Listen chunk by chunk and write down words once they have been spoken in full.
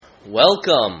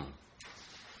Welcome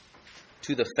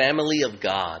to the family of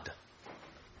God.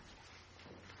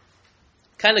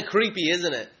 Kind of creepy,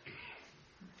 isn't it?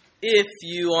 If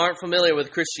you aren't familiar with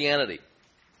Christianity.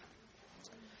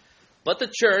 But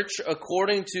the church,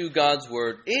 according to God's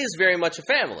word, is very much a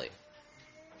family.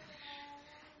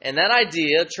 And that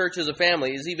idea, church as a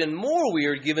family, is even more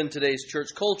weird given today's church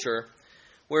culture,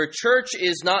 where church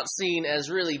is not seen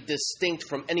as really distinct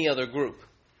from any other group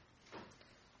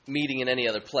meeting in any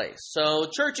other place. So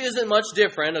church isn't much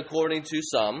different, according to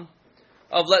some,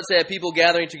 of, let's say, people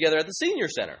gathering together at the senior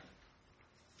center,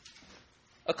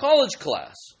 a college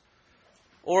class,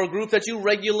 or a group that you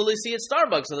regularly see at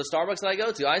Starbucks, or the Starbucks that I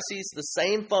go to. I see the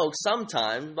same folks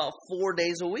sometimes about 4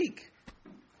 days a week.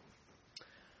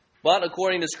 But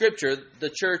according to Scripture,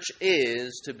 the church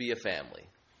is to be a family,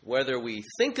 whether we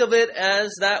think of it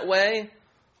as that way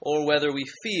or whether we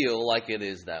feel like it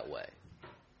is that way.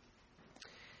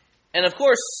 And of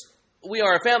course, we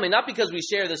are a family not because we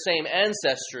share the same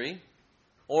ancestry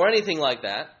or anything like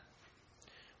that.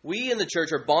 We in the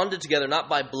church are bonded together not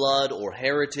by blood or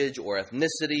heritage or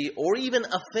ethnicity or even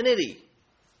affinity.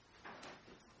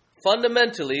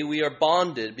 Fundamentally, we are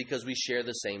bonded because we share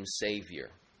the same Savior.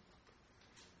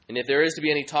 And if there is to be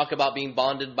any talk about being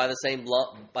bonded by the same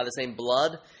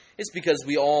blood, it's because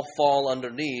we all fall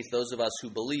underneath, those of us who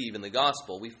believe in the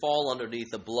gospel, we fall underneath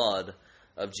the blood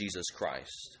of Jesus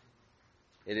Christ.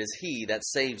 It is He that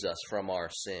saves us from our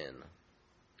sin.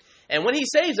 And when He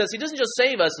saves us, He doesn't just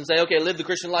save us and say, okay, live the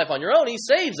Christian life on your own. He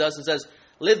saves us and says,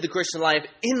 live the Christian life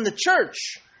in the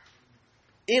church,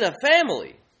 in a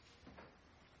family.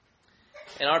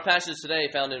 And our passage today,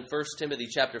 found in 1 Timothy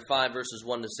chapter 5, verses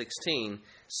 1 to 16,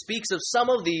 speaks of some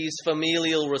of these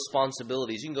familial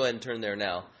responsibilities. You can go ahead and turn there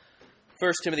now.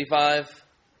 1 Timothy 5,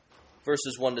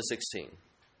 verses 1 to 16.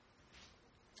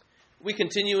 We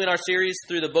continue in our series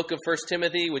through the book of 1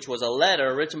 Timothy, which was a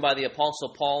letter written by the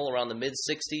Apostle Paul around the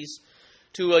mid-60s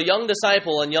to a young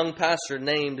disciple and young pastor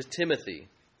named Timothy.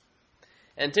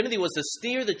 And Timothy was to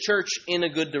steer the church in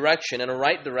a good direction, in a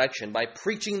right direction, by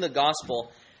preaching the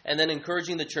gospel and then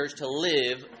encouraging the church to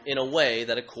live in a way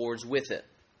that accords with it.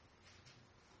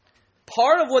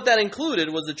 Part of what that included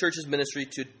was the church's ministry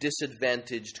to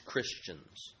disadvantaged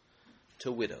Christians,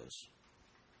 to widows.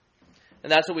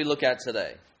 And that's what we look at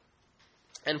today.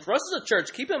 And for us as a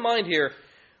church, keep in mind here,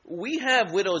 we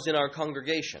have widows in our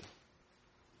congregation.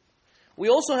 We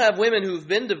also have women who've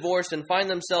been divorced and find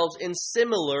themselves in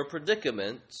similar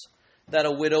predicaments that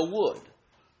a widow would.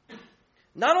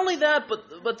 Not only that,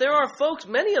 but there are folks,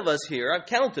 many of us here, I've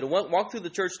counted, walked through the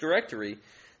church directory,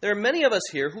 there are many of us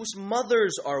here whose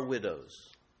mothers are widows.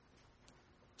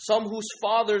 Some whose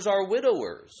fathers are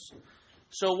widowers.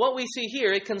 So what we see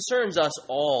here, it concerns us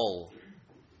all.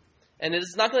 And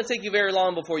it's not going to take you very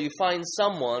long before you find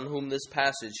someone whom this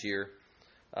passage here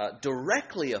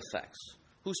directly affects,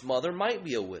 whose mother might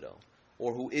be a widow,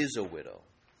 or who is a widow.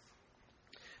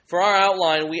 For our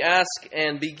outline, we ask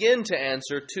and begin to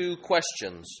answer two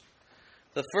questions.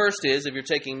 The first is, if you're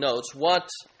taking notes, what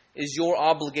is your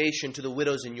obligation to the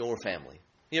widows in your family?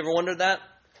 You ever wondered that?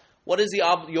 What is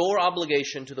your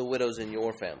obligation to the widows in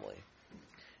your family?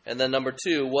 And then number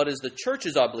two, what is the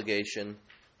church's obligation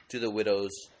to the widows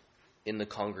in the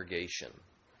congregation?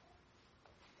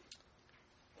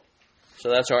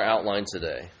 So that's our outline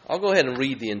today. I'll go ahead and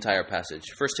read the entire passage.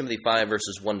 1 Timothy 5,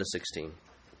 verses 1 to 16.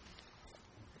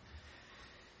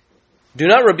 Do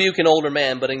not rebuke an older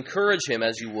man, but encourage him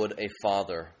as you would a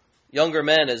father. Younger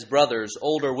men as brothers,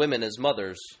 older women as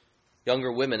mothers,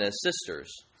 younger women as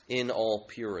sisters, in all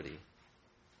purity.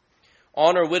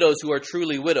 Honor widows who are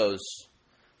truly widows.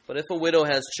 But if a widow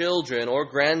has children or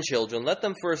grandchildren, let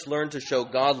them first learn to show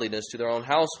godliness to their own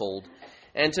household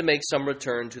and to make some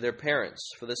return to their parents,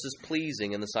 for this is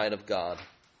pleasing in the sight of God.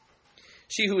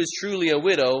 She who is truly a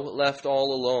widow, left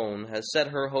all alone, has set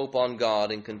her hope on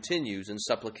God and continues in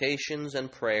supplications and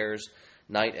prayers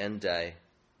night and day.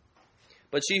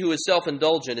 But she who is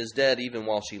self-indulgent is dead even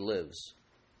while she lives.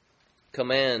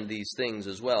 Command these things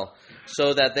as well,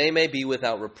 so that they may be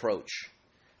without reproach.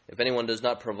 If anyone does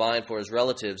not provide for his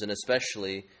relatives, and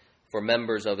especially for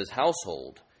members of his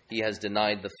household, he has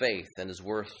denied the faith and is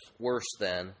worse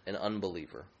than an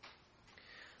unbeliever.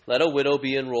 Let a widow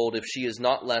be enrolled if she is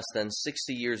not less than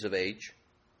 60 years of age,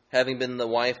 having been the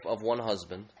wife of one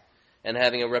husband, and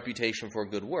having a reputation for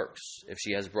good works. If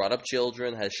she has brought up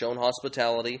children, has shown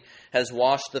hospitality, has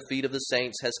washed the feet of the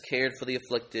saints, has cared for the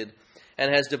afflicted,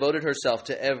 and has devoted herself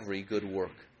to every good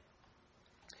work.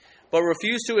 But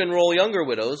refuse to enroll younger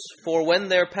widows, for when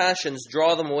their passions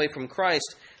draw them away from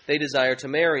Christ, they desire to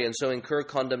marry, and so incur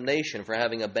condemnation for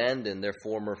having abandoned their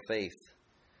former faith.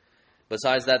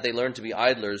 Besides that, they learn to be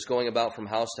idlers, going about from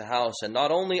house to house, and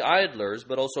not only idlers,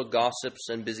 but also gossips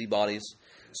and busybodies,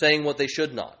 saying what they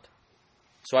should not.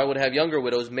 So I would have younger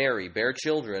widows marry, bear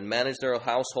children, manage their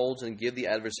households, and give the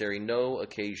adversary no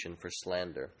occasion for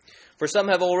slander. For some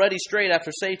have already strayed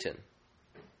after Satan.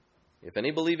 If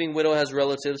any believing widow has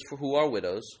relatives who are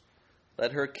widows,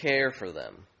 let her care for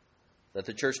them. Let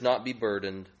the church not be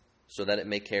burdened, so that it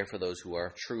may care for those who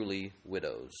are truly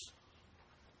widows.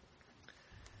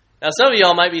 Now, some of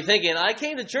y'all might be thinking, I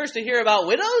came to church to hear about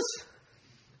widows?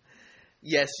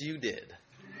 Yes, you did.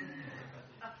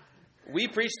 We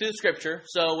preach through Scripture,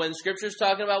 so when Scripture's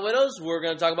talking about widows, we're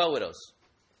going to talk about widows.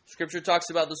 Scripture talks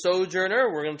about the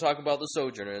sojourner, we're going to talk about the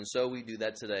sojourner, and so we do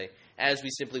that today as we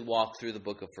simply walk through the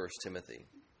book of 1 Timothy.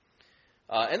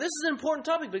 And this is an important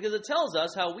topic because it tells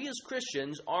us how we as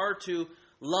Christians are to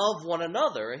love one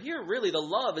another. And here, really, the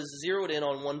love is zeroed in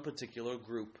on one particular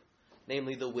group,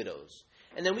 namely the widows.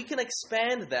 And then we can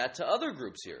expand that to other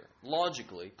groups here,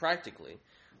 logically, practically.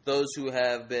 Those who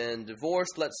have been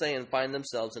divorced, let's say, and find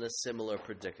themselves in a similar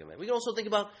predicament. We can also think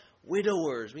about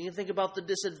widowers. We can think about the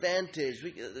disadvantaged.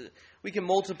 We can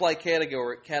multiply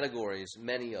categories,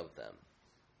 many of them.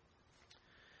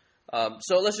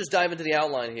 So let's just dive into the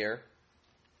outline here.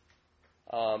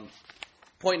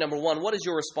 Point number 1, what is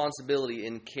your responsibility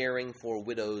in caring for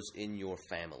widows in your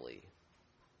family?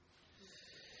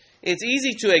 It's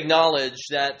easy to acknowledge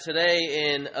that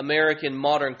today in American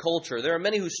modern culture, there are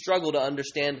many who struggle to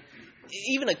understand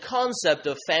even a concept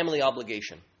of family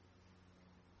obligation.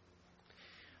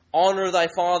 Honor thy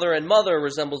father and mother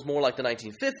resembles more like the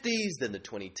 1950s than the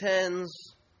 2010s.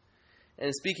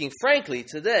 And speaking frankly,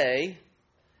 today,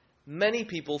 many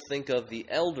people think of the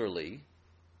elderly,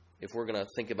 if we're going to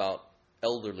think about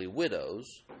elderly widows,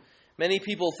 many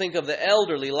people think of the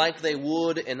elderly like they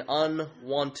would an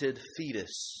unwanted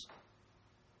fetus.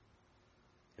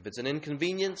 If it's an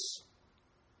inconvenience,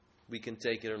 we can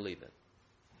take it or leave it.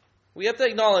 We have to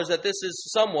acknowledge that this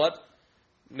is somewhat,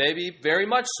 maybe very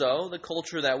much so, the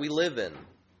culture that we live in.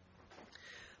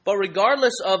 But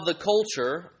regardless of the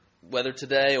culture, whether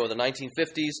today or the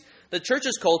 1950s, the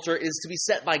church's culture is to be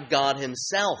set by God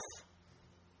Himself.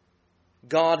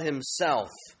 God Himself.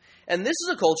 And this is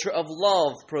a culture of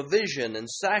love, provision, and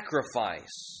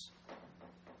sacrifice.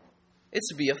 It's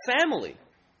to be a family.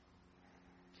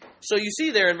 So you see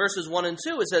there in verses 1 and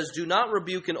 2, it says, do not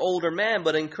rebuke an older man,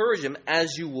 but encourage him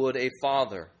as you would a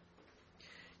father.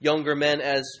 Younger men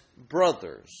as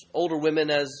brothers, older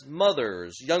women as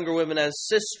mothers, younger women as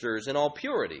sisters in all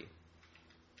purity.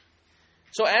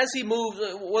 So as he moves,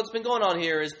 what's been going on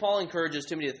here is Paul encourages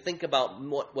Timothy to think about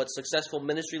what successful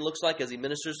ministry looks like as he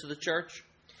ministers to the church.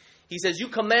 He says, you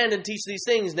command and teach these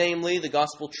things, namely the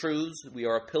gospel truths. We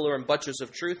are a pillar and buttress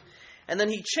of truth. And then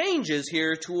he changes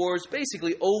here towards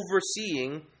basically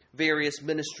overseeing various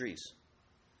ministries.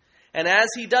 And as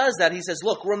he does that, he says,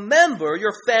 look, remember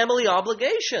your family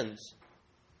obligations.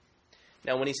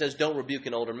 Now, when he says don't rebuke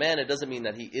an older man, it doesn't mean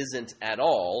that he isn't at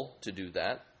all to do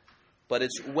that. But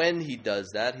it's when he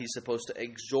does that, he's supposed to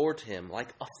exhort him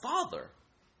like a father.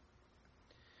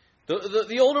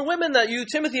 The older women that you,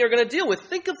 Timothy, are going to deal with,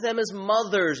 think of them as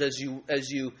mothers as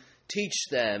you teach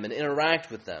them and interact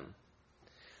with them.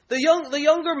 The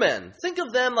younger men, think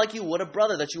of them like you would a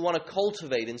brother that you want to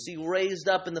cultivate and see raised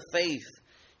up in the faith.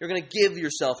 You're going to give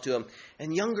yourself to him.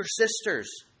 And younger sisters,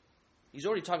 he's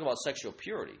already talking about sexual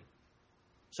purity.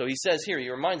 So he says here, he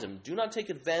reminds them, do not take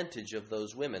advantage of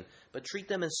those women, but treat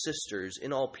them as sisters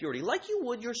in all purity, like you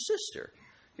would your sister,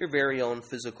 your very own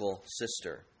physical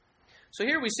sister. So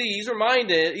here we see he's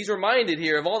reminded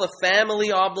here of all the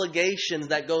family obligations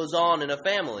that goes on in a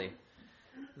family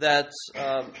that,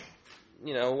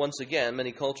 once again,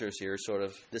 many cultures here sort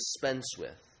of dispense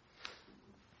with.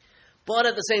 But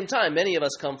at the same time, many of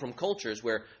us come from cultures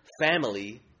where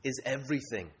family is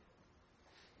everything.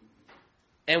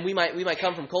 And we might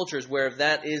come from cultures where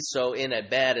that is so in a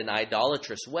bad and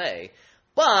idolatrous way.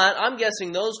 But I'm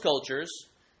guessing those cultures,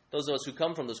 those of us who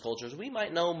come from those cultures, we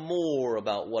might know more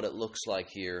about what it looks like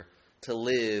here to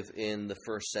live in the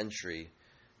first century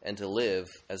and to live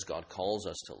as God calls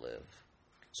us to live.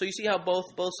 So you see how both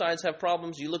sides have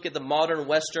problems? You look at the modern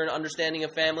Western understanding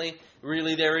of family,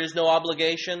 really there is no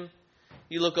obligation.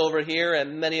 You look over here,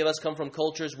 and many of us come from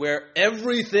cultures where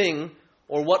everything,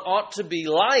 or what ought to be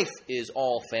life, is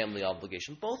all family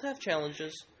obligation. Both have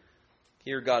challenges.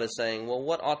 Here God is saying, well,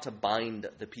 what ought to bind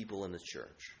the people in the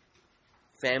church?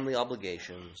 Family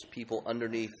obligations, people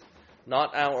underneath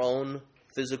not our own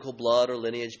physical blood or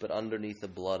lineage, but underneath the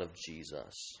blood of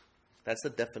Jesus. That's the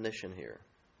definition here.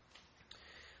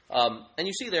 And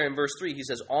you see there in verse 3, he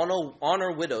says,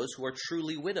 honor widows who are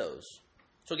truly widows.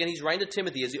 So again, he's writing to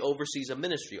Timothy as he oversees a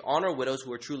ministry. Honor widows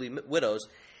who are truly widows.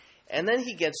 And then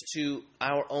he gets to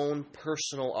our own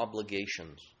personal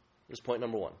obligations. This is point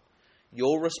number 1.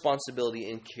 Your responsibility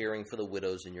in caring for the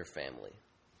widows in your family.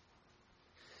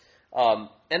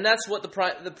 And that's what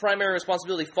the primary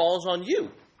responsibility falls on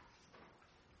you.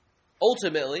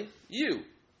 Ultimately, you.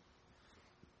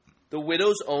 The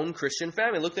widow's own Christian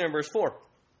family. Look there in verse 4.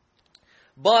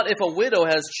 But if a widow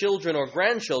has children or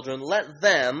grandchildren, let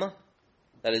them,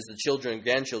 that is the children and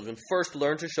grandchildren, first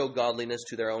learn to show godliness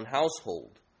to their own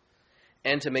household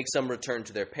and to make some return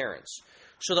to their parents.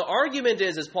 So the argument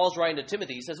is, as Paul's writing to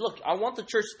Timothy, he says, look, I want the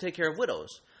church to take care of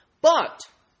widows, but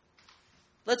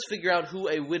let's figure out who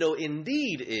a widow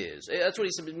indeed is. That's what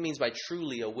he means by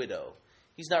truly a widow.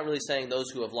 He's not really saying those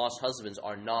who have lost husbands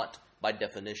are not, by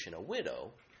definition, a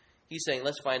widow. He's saying,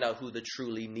 let's find out who the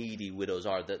truly needy widows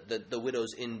are, the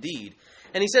widows indeed.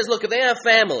 And he says, look, if they have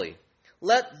family,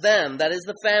 let them, that is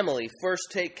the family, first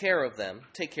take care of them,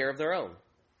 take care of their own,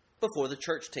 before the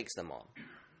church takes them on.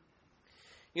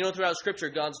 You know, throughout Scripture,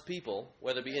 God's people,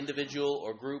 whether it be individual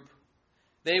or group,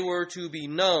 they were to be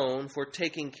known for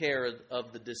taking care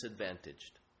of the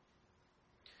disadvantaged.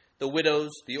 The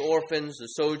widows, the orphans, the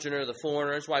sojourner, the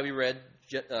foreigner. That's why we read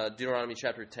Deuteronomy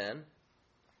chapter 10.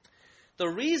 The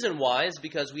reason why is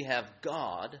because we have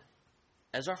God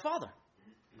as our Father.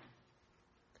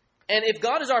 And if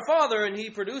God is our Father and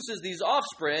He produces these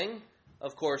offspring,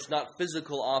 of course, not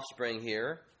physical offspring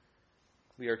here,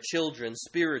 we are children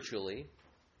spiritually,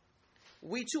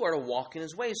 we too are to walk in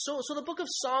His ways. So the book of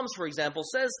Psalms, for example,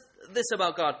 says this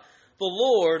about God. The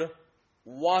Lord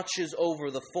watches over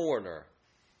the foreigner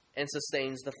and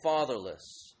sustains the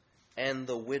fatherless and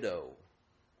the widow.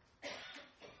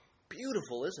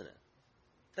 Beautiful, isn't it?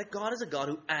 That God is a God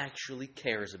who actually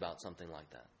cares about something like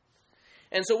that.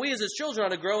 And so we as His children are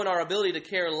to grow in our ability to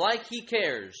care like He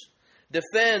cares,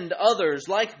 defend others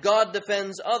like God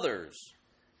defends others,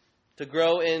 to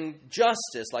grow in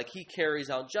justice like He carries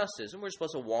out justice. And we're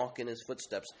supposed to walk in His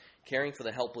footsteps, caring for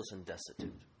the helpless and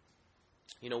destitute.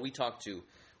 You know,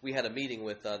 we had a meeting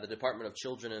with the Department of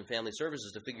Children and Family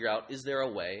Services to figure out, is there a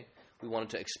way, we wanted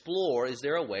to explore, is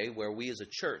there a way where we as a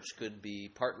church could be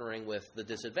partnering with the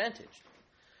disadvantaged?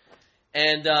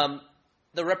 And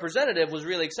the representative was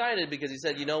really excited because he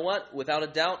said, you know what? Without a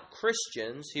doubt,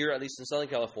 Christians, here at least in Southern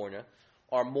California,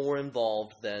 are more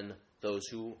involved than those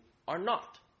who are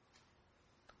not.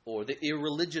 Or the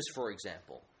irreligious, for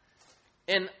example.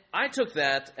 And I took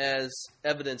that as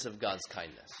evidence of God's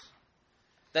kindness.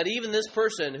 That even this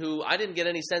person who I didn't get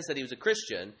any sense that he was a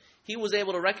Christian, he was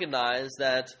able to recognize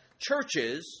that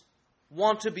churches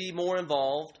want to be more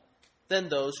involved than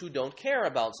those who don't care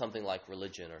about something like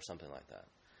religion or something like that.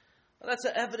 Well, that's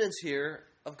the evidence here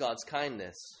of God's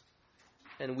kindness.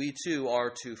 And we too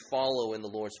are to follow in the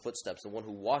Lord's footsteps, the one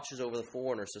who watches over the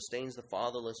foreigner, sustains the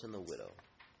fatherless and the widow.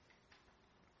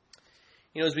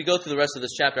 You know, as we go through the rest of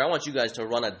this chapter, I want you guys to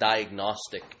run a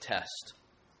diagnostic test.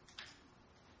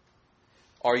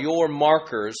 Are your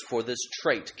markers for this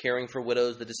trait, caring for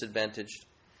widows, the disadvantaged,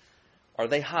 are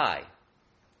they high?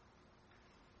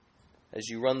 As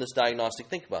you run this diagnostic,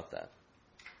 think about that.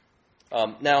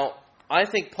 Now, I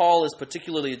think Paul is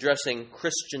particularly addressing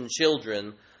Christian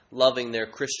children loving their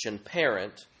Christian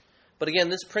parent. But again,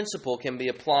 this principle can be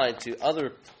applied to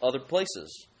other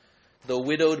places. The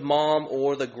widowed mom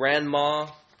or the grandma,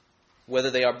 whether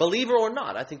they are believer or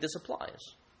not, I think this applies.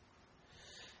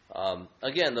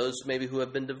 Again, those maybe who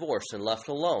have been divorced and left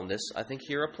alone, this I think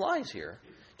here applies here.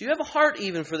 Do you have a heart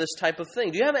even for this type of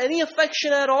thing? Do you have any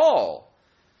affection at all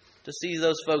to see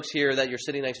those folks here that you're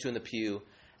sitting next to in the pew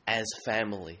as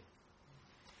family?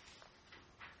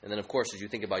 And then, of course, as you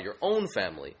think about your own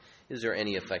family, is there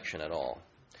any affection at all?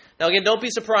 Now, again, don't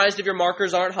be surprised if your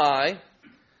markers aren't high.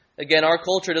 Again, our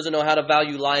culture doesn't know how to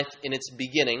value life in its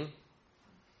beginning.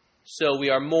 So we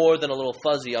are more than a little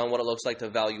fuzzy on what it looks like to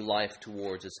value life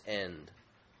towards its end.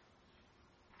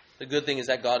 The good thing is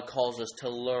that God calls us to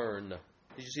learn.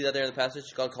 Did you see that there in the passage?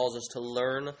 God calls us to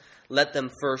learn. Let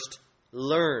them first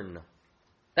learn.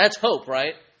 That's hope,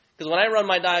 right? Because when I run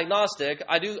my diagnostic,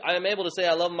 I am able to say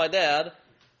I love my dad,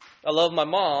 I love my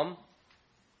mom.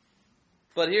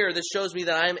 But here, this shows me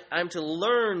that I'm to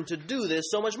learn to do this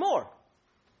so much more.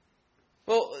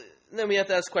 Well, then we have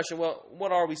to ask the question, well,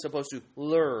 what are we supposed to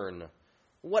learn?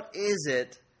 What is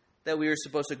it that we are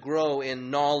supposed to grow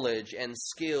in knowledge and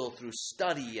skill through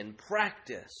study and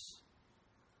practice?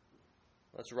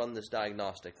 Let's run this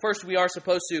diagnostic. First, we are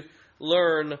supposed to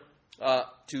learn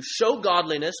to show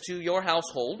godliness to your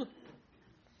household.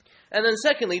 And then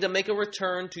secondly, to make a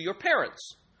return to your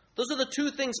parents. Those are the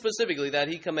two things specifically that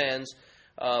he commands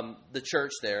the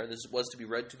church there. This was to be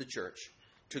read to the church.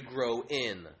 to grow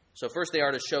in. So first they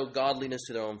are to show godliness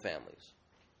to their own families.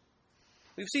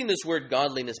 We've seen this word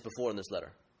godliness before in this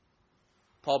letter.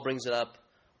 Paul brings it up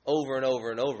over and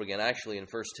over and over again, actually in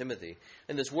 1 Timothy.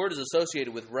 And this word is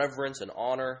associated with reverence and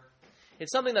honor.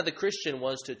 It's something that the Christian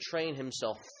was to train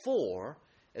himself for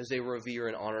as they revere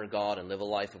and honor God and live a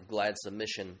life of glad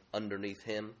submission underneath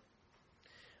Him.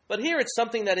 But here it's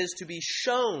something that is to be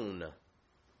shown.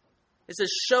 It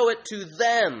says, show it to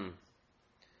them.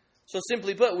 So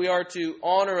simply put, we are to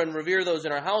honor and revere those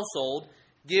in our household,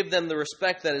 give them the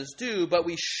respect that is due, but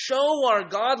we show our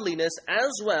godliness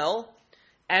as well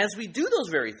as we do those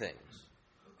very things.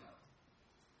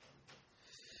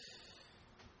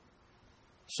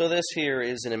 So this here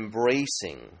is an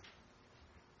embracing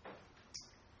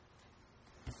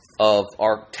of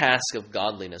our task of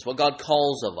godliness, what God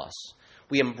calls of us.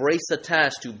 We embrace the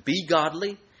task to be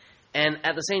godly and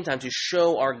at the same time to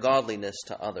show our godliness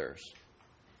to others.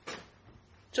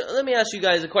 So let me ask you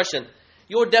guys a question.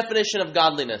 Your definition of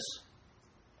godliness,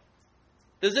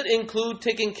 does it include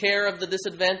taking care of the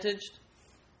disadvantaged?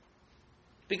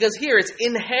 Because here it's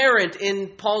inherent in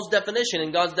Paul's definition,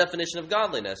 in God's definition of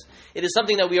godliness. It is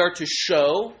something that we are to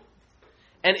show,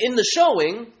 and in the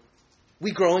showing,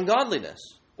 we grow in godliness.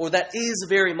 Or that is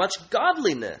very much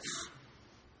godliness.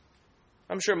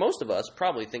 I'm sure most of us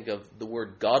probably think of the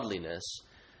word godliness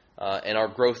and our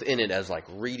growth in it as like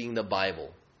reading the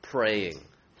Bible, praying,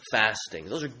 fasting.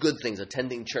 Those are good things,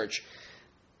 attending church.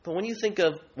 But when you think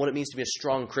of what it means to be a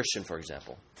strong Christian, for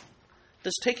example,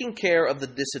 does taking care of the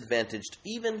disadvantaged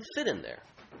even fit in there?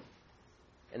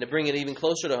 And to bring it even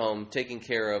closer to home, taking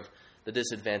care of the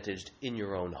disadvantaged in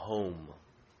your own home.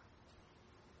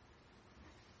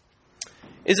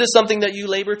 Is this something that you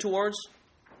labor towards?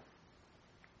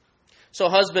 So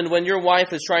husband, when your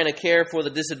wife is trying to care for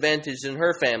the disadvantaged in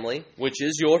her family, which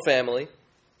is your family,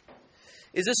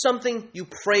 is this something you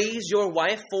praise your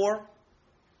wife for?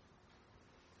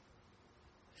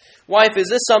 Wife, is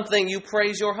this something you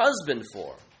praise your husband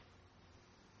for?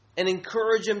 And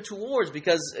encourage him towards?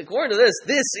 Because according to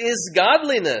this is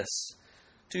godliness.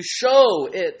 To show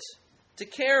it, to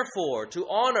care for, to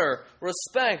honor,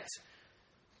 respect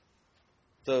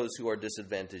those who are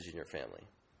disadvantaged in your family.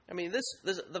 I mean,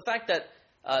 the fact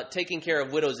that taking care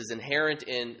of widows is inherent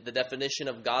in the definition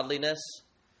of godliness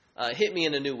hit me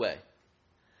in a new way.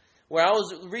 Where I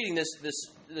was reading this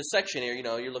section here,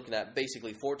 you're looking at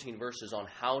basically 14 verses on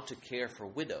how to care for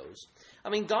widows. I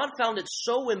mean, God found it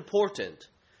so important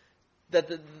that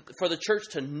for the church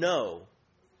to know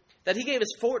that He gave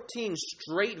us 14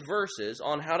 straight verses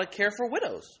on how to care for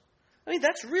widows. I mean,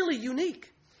 that's really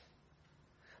unique.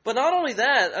 But not only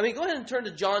that, I mean, go ahead and turn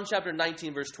to John chapter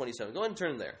 19, verse 27. Go ahead and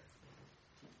turn there.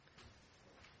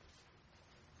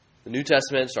 The New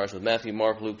Testament starts with Matthew,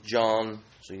 Mark, Luke, John.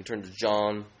 So you turn to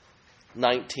John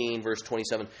 19, verse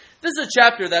 27. This is a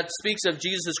chapter that speaks of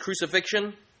Jesus'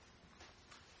 crucifixion.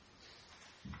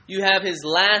 You have His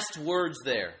last words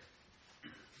there.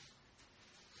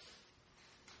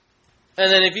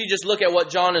 And then if you just look at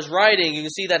what John is writing, you can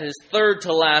see that his third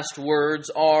to last words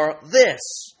are this.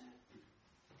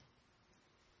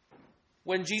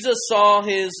 When Jesus saw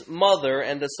His mother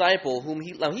and disciple, whom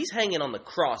he's hanging on the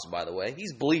cross, by the way.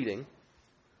 He's bleeding,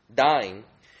 dying.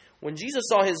 When Jesus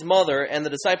saw His mother and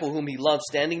the disciple whom He loved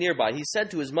standing nearby, He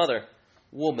said to His mother,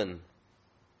 "Woman,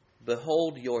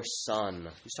 behold your son."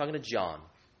 He's talking to John.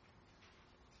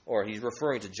 Or he's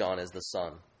referring to John as the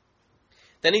son.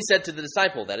 Then He said to the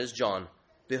disciple, that is John,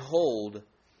 "Behold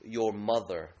your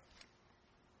mother."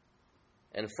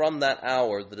 And from that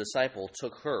hour the disciple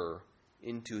took her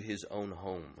into his own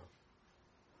home.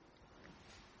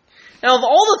 Now, of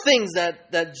all the things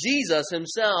that Jesus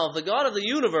Himself, the God of the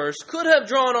universe, could have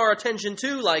drawn our attention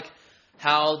to, like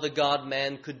how the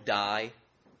God-man could die,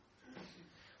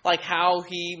 like how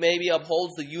He maybe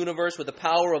upholds the universe with the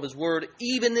power of His word,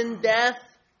 even in death,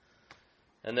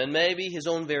 and then maybe His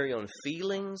own very own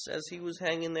feelings as He was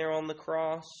hanging there on the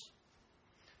cross,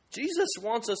 Jesus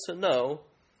wants us to know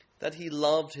that He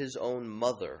loved His own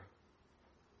mother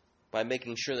by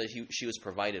making sure that she was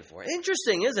provided for.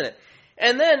 Interesting, isn't it?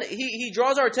 And then he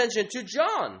draws our attention to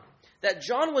John, that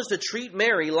John was to treat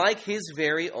Mary like his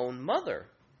very own mother.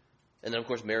 And then, of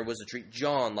course, Mary was to treat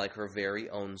John like her very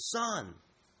own son.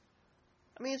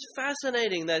 I mean, it's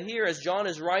fascinating that here, as John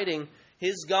is writing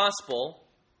his gospel,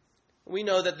 we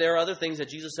know that there are other things that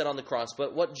Jesus said on the cross,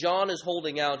 but what John is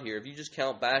holding out here, if you just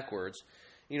count backwards,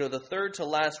 the third to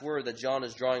last word that John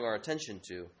is drawing our attention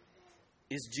to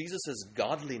is Jesus'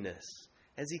 godliness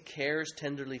as He cares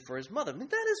tenderly for His mother. I mean,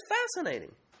 that is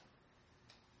fascinating.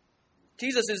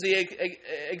 Jesus is the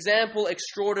example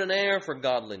extraordinaire for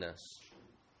godliness.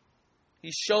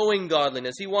 He's showing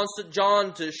godliness. He wants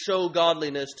John to show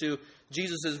godliness to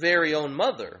Jesus' very own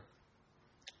mother,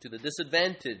 to the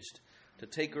disadvantaged, to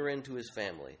take her into his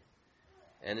family.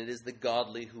 And it is the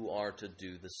godly who are to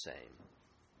do the same.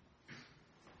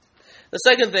 The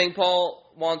second thing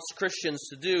Paul wants Christians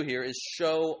to do here is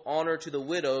show honor to the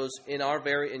widows in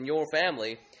your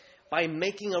family by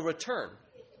making a return.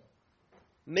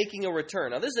 Making a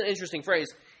return. Now, this is an interesting phrase.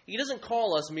 He doesn't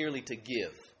call us merely to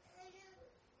give.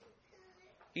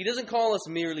 He doesn't call us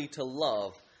merely to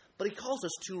love, but he calls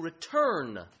us to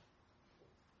return.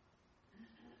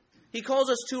 He calls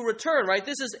us to return, right?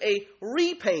 This is a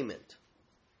repayment.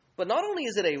 But not only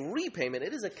is it a repayment,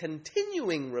 it is a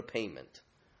continuing repayment.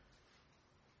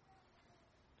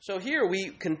 So here we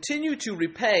continue to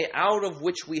repay out of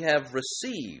which we have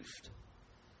received.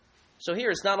 So here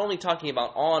it's not only talking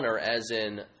about honor as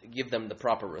in give them the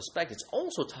proper respect, it's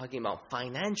also talking about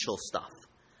financial stuff.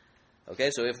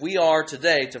 Okay, so if we are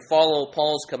today to follow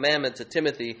Paul's commandment to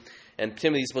Timothy, and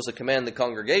Timothy's supposed to command the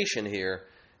congregation here,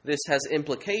 this has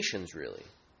implications really.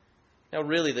 Now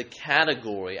really the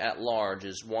category at large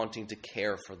is wanting to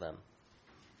care for them.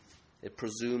 It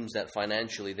presumes that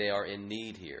financially they are in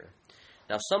need here.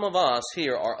 Now, some of us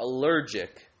here are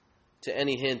allergic to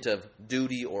any hint of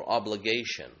duty or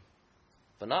obligation,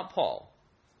 but not Paul,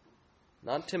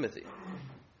 not Timothy.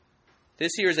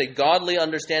 This here is a godly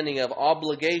understanding of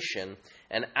obligation,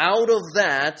 and out of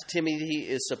that, Timothy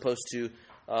is supposed to,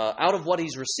 out of what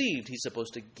he's received, he's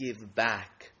supposed to give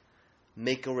back,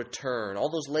 make a return. All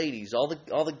those ladies, all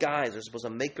the guys are supposed to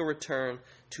make a return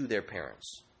to their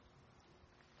parents.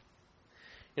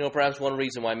 You know, perhaps one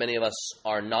reason why many of us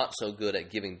are not so good at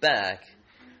giving back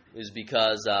is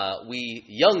because we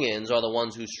youngins are the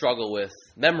ones who struggle with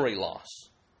memory loss.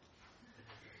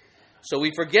 So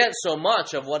we forget so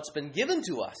much of what's been given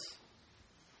to us.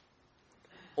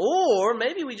 Or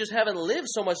maybe we just haven't lived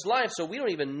so much life so we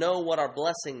don't even know what our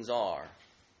blessings are.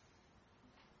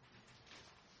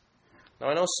 Now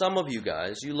I know some of you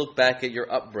guys, you look back at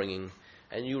your upbringing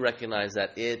and you recognize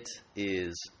that it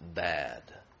is bad.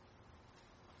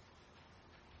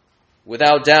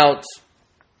 Without doubt,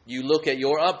 you look at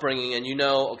your upbringing and you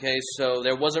know, okay, so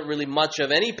there wasn't really much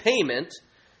of any payment,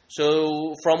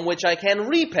 so from which I can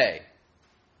repay.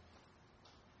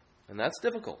 And that's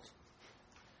difficult.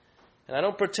 And I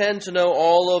don't pretend to know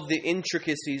all of the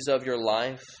intricacies of your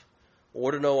life,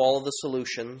 or to know all of the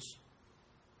solutions,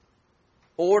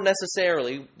 or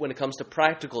necessarily, when it comes to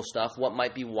practical stuff, what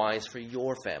might be wise for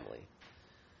your family.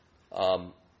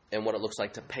 And what it looks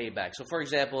like to pay back. So, for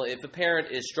example, if a parent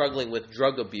is struggling with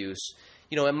drug abuse,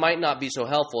 you know, it might not be so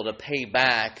helpful to pay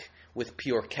back with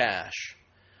pure cash,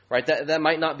 right? That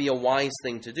might not be a wise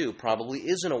thing to do. Probably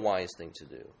isn't a wise thing to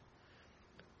do.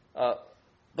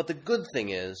 But the good thing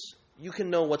is, you can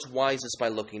know what's wisest by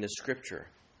looking to Scripture.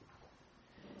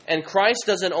 And Christ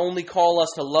doesn't only call us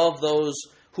to love those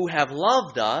who have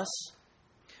loved us,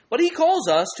 but He calls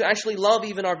us to actually love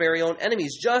even our very own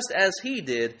enemies, just as He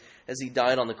did as He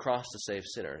died on the cross to save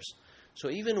sinners. So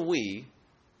even we,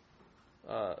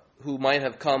 who might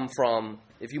have come from,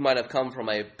 if you might have come from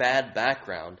a bad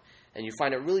background, and you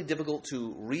find it really difficult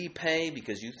to repay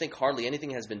because you think hardly anything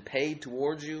has been paid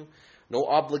towards you, no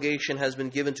obligation has been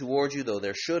given towards you, though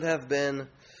there should have been,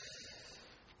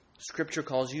 Scripture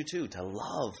calls you too to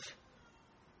love,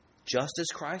 just as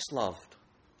Christ loved,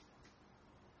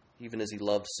 even as He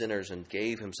loved sinners and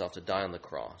gave Himself to die on the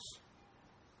cross.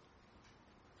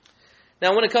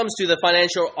 Now, when it comes to the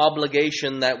financial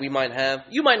obligation that we might have,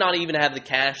 you might not even have the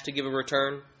cash to give a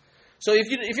return. So if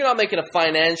you're not making a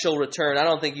financial return, I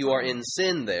don't think you are in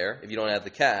sin there if you don't have the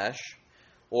cash.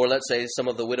 Or let's say some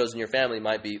of the widows in your family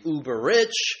might be uber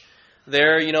rich.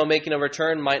 There, making a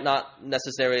return might not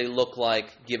necessarily look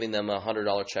like giving them a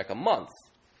 $100 check a month.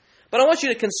 But I want you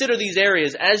to consider these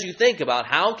areas as you think about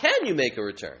how can you make a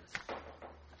return.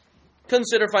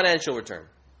 Consider financial return.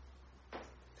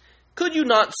 Could you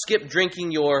not skip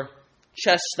drinking your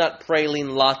chestnut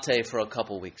praline latte for a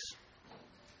couple weeks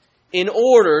in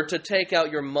order to take out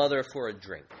your mother for a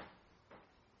drink?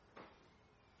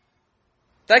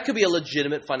 That could be a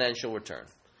legitimate financial return.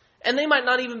 And they might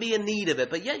not even be in need of it,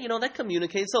 but yet, that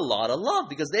communicates a lot of love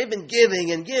because they've been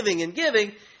giving and giving and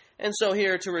giving. And so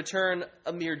here to return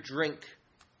a mere drink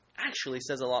actually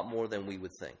says a lot more than we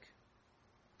would think.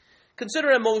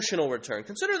 Consider emotional return.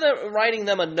 Consider writing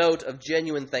them a note of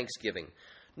genuine thanksgiving,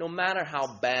 no matter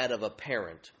how bad of a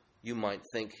parent you might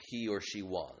think he or she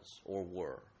was or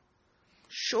were.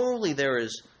 Surely there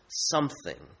is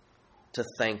something to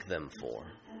thank them for.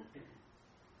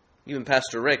 Even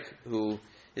Pastor Rick, who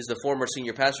is the former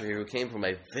senior pastor here, who came from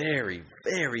a very,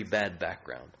 very bad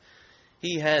background,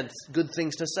 he had good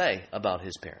things to say about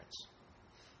his parents,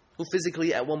 who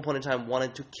physically at one point in time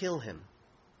wanted to kill him.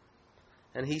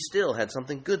 And he still had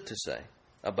something good to say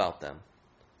about them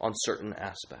on certain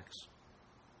aspects.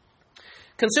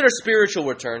 Consider spiritual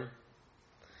return.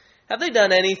 Have they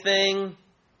done anything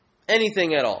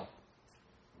at all,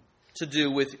 to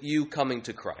do with you coming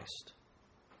to Christ?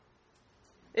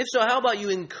 If so, how about you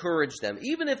encourage them?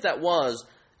 Even if that was,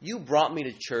 you brought me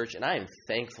to church, and I am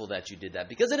thankful that you did that,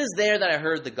 because it is there that I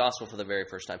heard the gospel for the very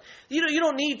first time. You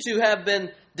don't need to have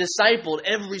been discipled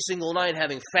every single night,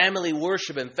 having family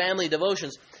worship and family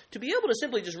devotions, to be able to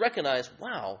simply just recognize,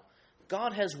 wow,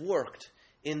 God has worked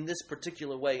in this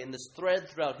particular way, in this thread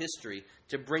throughout history,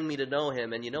 to bring me to know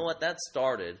him. And you know what? That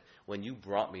started when you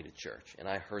brought me to church, and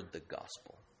I heard the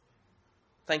gospel.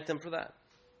 Thank them for that.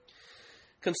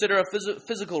 Consider a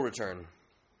physical return.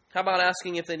 How about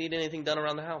asking if they need anything done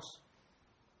around the house?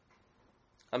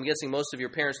 I'm guessing most of your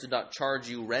parents did not charge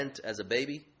you rent as a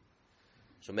baby,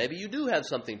 so maybe you do have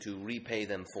something to repay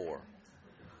them for.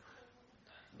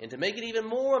 And to make it even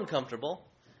more uncomfortable,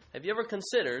 have you ever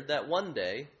considered that one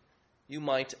day you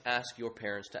might ask your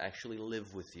parents to actually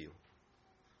live with you?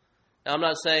 Now, I'm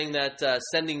not saying that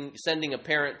sending a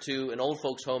parent to an old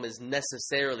folks' home is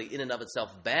necessarily in and of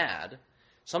itself bad.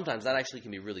 Sometimes that actually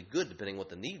can be really good, depending on what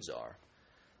the needs are.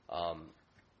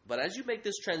 But as you make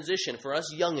this transition, for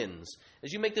us youngins,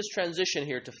 as you make this transition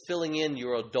here to filling in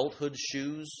your adulthood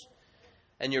shoes,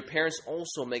 and your parents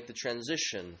also make the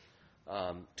transition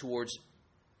towards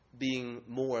being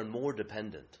more and more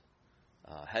dependent,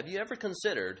 have you ever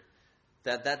considered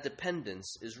that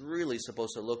dependence is really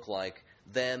supposed to look like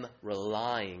them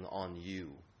relying on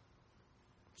you?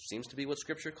 Seems to be what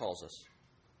Scripture calls us.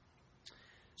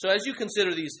 So as you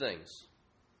consider these things,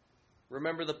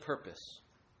 remember the purpose.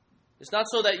 It's not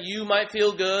so that you might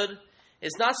feel good.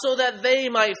 It's not so that they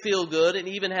might feel good and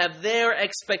even have their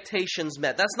expectations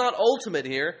met. That's not ultimate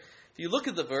here. If you look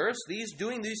at the verse,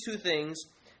 doing these two things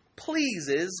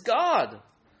pleases God.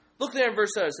 Look there in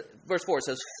verse 4. It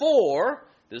says, "For,"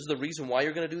 this is the reason why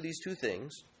you're going to do these two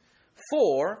things,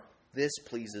 "for this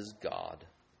pleases God."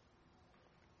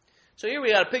 So here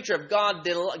we got a picture of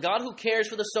God who cares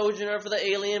for the sojourner, for the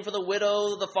alien, for the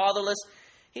widow, the fatherless.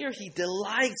 Here he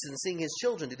delights in seeing his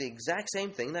children do the exact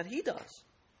same thing that he does.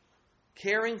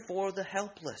 Caring for the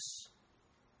helpless.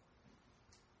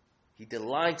 He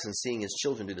delights in seeing his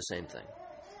children do the same thing.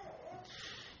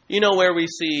 You know where we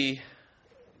see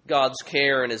God's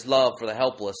care and his love for the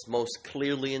helpless most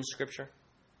clearly in Scripture?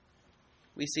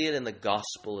 We see it in the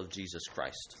gospel of Jesus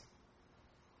Christ.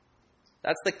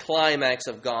 That's the climax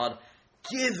of God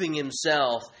giving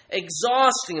himself,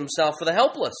 exhausting himself for the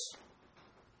helpless.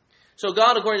 So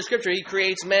God, according to Scripture, he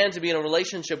creates man to be in a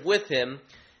relationship with him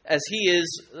as he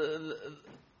is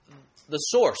the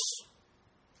source.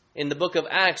 In the book of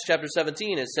Acts, chapter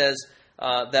 17, it says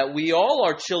that we all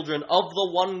are children of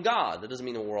the one God. That doesn't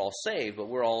mean that we're all saved, but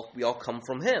we all come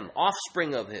from him,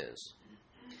 offspring of his.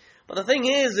 But the thing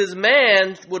is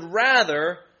man would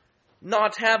rather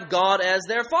not have God as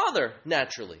their father,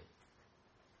 naturally.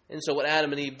 And so what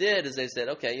Adam and Eve did is they said,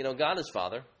 okay, God is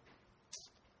Father,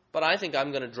 but I think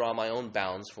I'm going to draw my own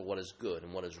bounds for what is good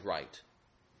and what is right.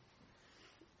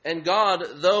 And God,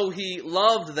 though he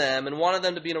loved them and wanted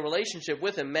them to be in a relationship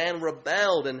with him, man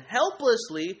rebelled, and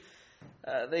helplessly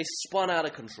they spun out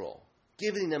of control,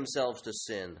 giving themselves to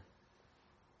sin.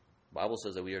 The Bible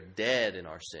says that we are dead in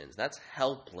our sins. That's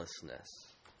helplessness.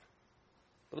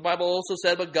 But the Bible also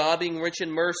said, but God, being rich in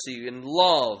mercy, in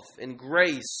love, in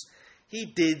grace, he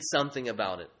did something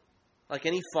about it, like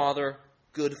any father,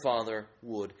 good father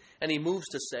would. And he moves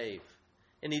to save.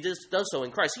 And he just does so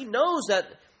in Christ. He knows that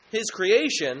his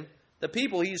creation, the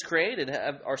people he's created,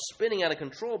 are spinning out of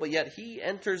control, but yet he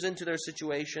enters into their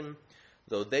situation,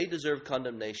 though they deserve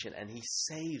condemnation, and he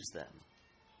saves them.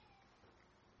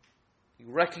 He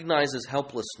recognizes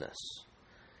helplessness.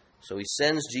 So he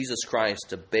sends Jesus Christ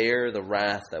to bear the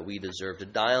wrath that we deserve, to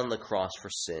die on the cross for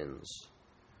sins.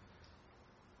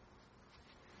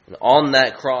 And on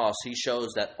that cross, he shows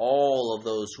that all of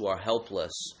those who are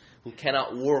helpless, who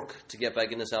cannot work to get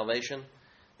back into salvation,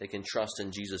 they can trust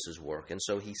in Jesus' work. And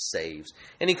so he saves.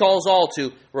 And he calls all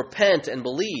to repent and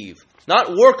believe.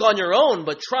 Not work on your own,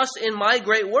 but trust in my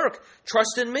great work.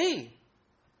 Trust in me.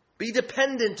 Be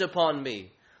dependent upon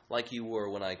me like you were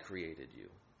when I created you.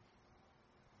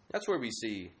 That's where we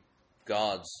see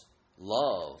God's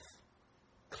love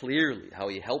clearly, how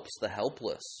he helps the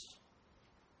helpless.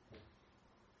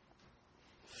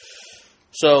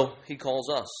 So he calls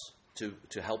us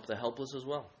to help the helpless as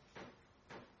well.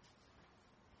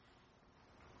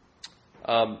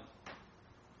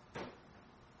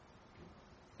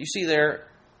 You see there,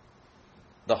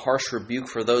 the harsh rebuke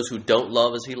for those who don't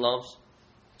love as he loves.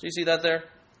 Do you see that there?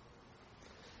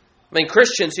 I mean,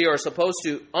 Christians here are supposed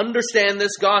to understand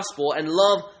this gospel and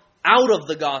love out of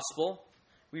the gospel.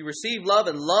 We receive love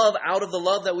and love out of the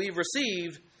love that we've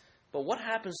received. But what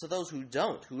happens to those who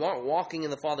don't, who aren't walking in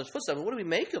the Father's footsteps? What do we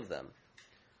make of them?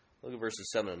 Look at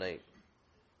verses 7 and 8.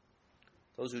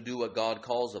 Those who do what God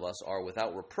calls of us are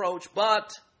without reproach,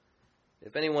 but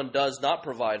if anyone does not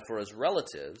provide for his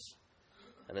relatives,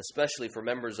 and especially for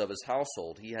members of his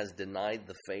household, he has denied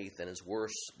the faith and is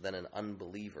worse than an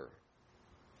unbeliever.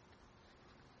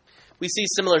 We see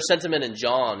similar sentiment in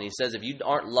John. He says, if you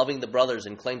aren't loving the brothers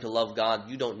and claim to love God,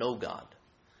 you don't know God.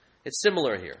 It's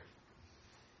similar here.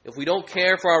 If we don't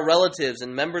care for our relatives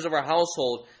and members of our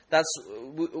household,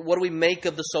 what do we make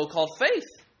of the so-called faith?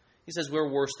 He says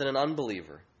we're worse than an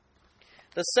unbeliever.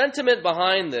 The sentiment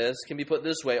behind this can be put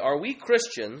this way. Are we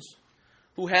Christians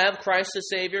who have Christ as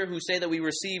Savior, who say that we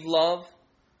receive love?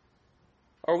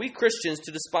 Are we Christians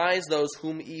to despise those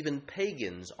whom even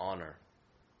pagans honor?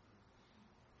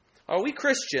 Are we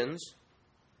Christians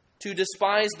to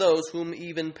despise those whom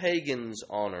even pagans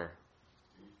honor?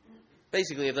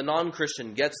 Basically, if the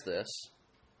non-Christian gets this,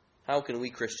 how can we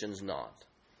Christians not?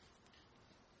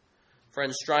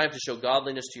 Friends, strive to show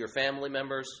godliness to your family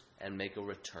members and make a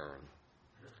return.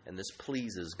 And this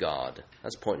pleases God.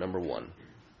 That's point number 1.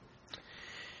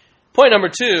 Point number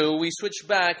 2, we switch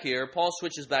back here. Paul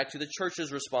switches back to the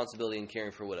church's responsibility in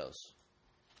caring for widows.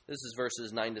 This is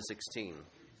verses 9 to 16.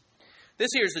 This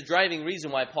here is the driving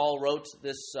reason why Paul wrote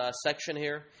this section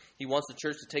here. He wants the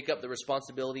church to take up the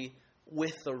responsibility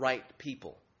with the right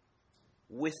people,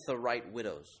 with the right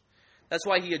widows. That's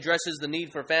why he addresses the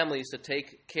need for families to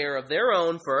take care of their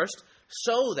own first,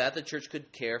 so that the church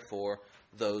could care for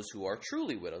those who are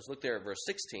truly widows. Look there at verse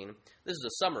 16. This is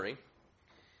a summary.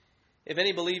 If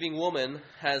any believing woman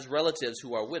has relatives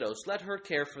who are widows, let her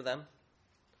care for them.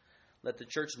 Let the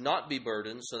church not be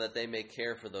burdened, so that they may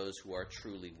care for those who are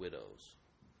truly widows.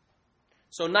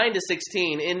 So 9 to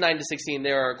 16, in 9 to 16,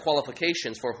 there are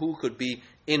qualifications for who could be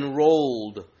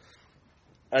enrolled,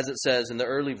 as it says in the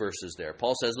early verses there.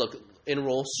 Paul says, look,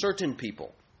 enroll certain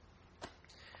people.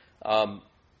 And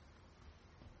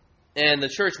the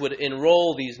church would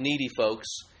enroll these needy folks,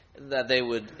 that they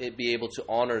would be able to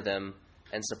honor them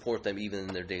and support them even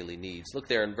in their daily needs. Look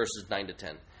there in verses 9 to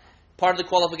 10. Part of the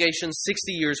qualifications,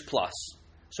 60 years plus.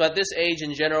 So at this age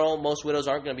in general, most widows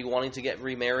aren't going to be wanting to get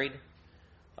remarried.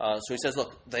 So he says,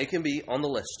 look, they can be on the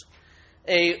list.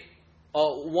 A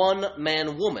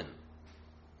one-man woman.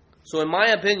 So in my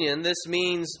opinion, this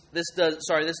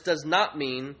does not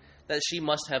mean that she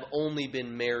must have only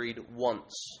been married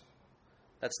once.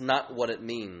 That's not what it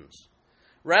means.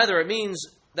 Rather, it means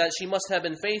that she must have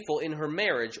been faithful in her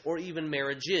marriage or even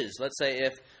marriages. Let's say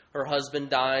if her husband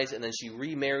dies and then she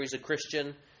remarries a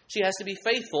Christian, she has to be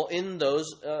faithful in those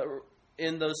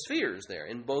spheres there,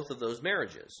 in both of those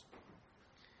marriages.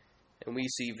 And we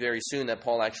see very soon that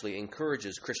Paul actually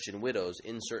encourages Christian widows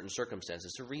in certain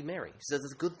circumstances to remarry. He says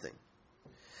it's a good thing.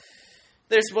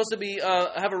 They're supposed to be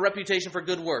have a reputation for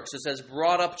good works. It says,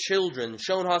 brought up children,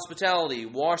 shown hospitality,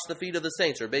 washed the feet of the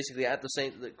saints, or basically at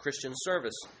the Christian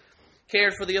service,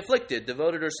 cared for the afflicted,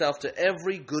 devoted herself to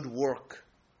every good work.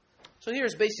 So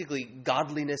here's basically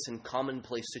godliness in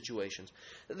commonplace situations.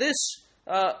 This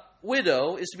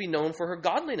widow is to be known for her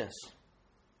godliness.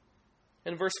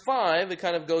 In verse 5, it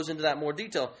kind of goes into that more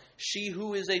detail. She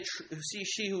who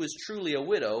is truly a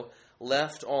widow,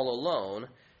 left all alone,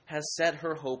 has set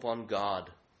her hope on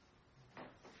God.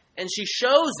 And she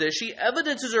shows this, she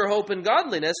evidences her hope in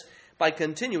godliness by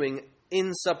continuing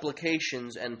in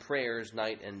supplications and prayers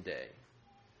night and day.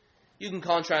 You can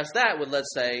contrast that with,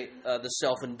 let's say, the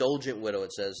self-indulgent widow,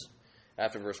 it says,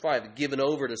 after verse 5, given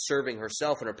over to serving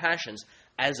herself and her passions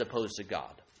as opposed to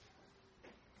God.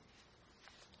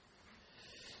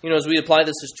 You know, as we apply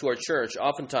this to our church,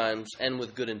 oftentimes, and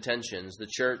with good intentions, the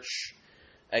church,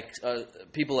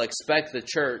 people expect the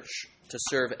church to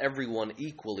serve everyone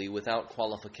equally without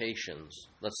qualifications,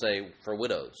 let's say for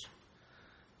widows.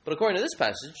 But according to this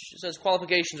passage, it says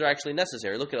qualifications are actually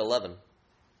necessary. Look at 11.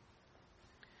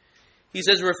 He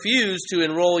says, refuse to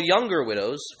enroll younger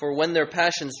widows, for when their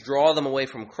passions draw them away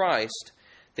from Christ,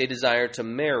 they desire to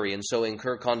marry and so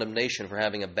incur condemnation for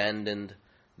having abandoned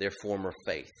their former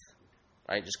faith.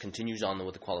 Right, just continues on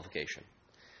with the qualification.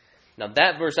 Now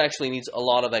that verse actually needs a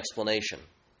lot of explanation.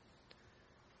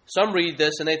 Some read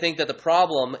this and they think that the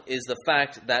problem is the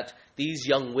fact that these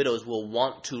young widows will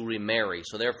want to remarry,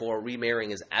 so therefore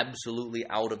remarrying is absolutely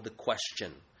out of the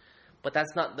question. But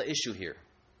that's not the issue here.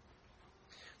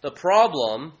 The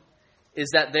problem is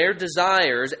that their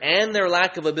desires and their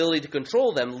lack of ability to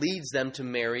control them leads them to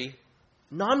marry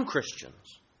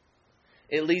non-Christians.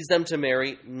 It leads them to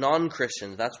marry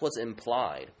non-Christians. That's what's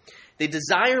implied. They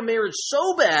desire marriage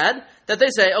so bad that they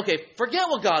say, okay, forget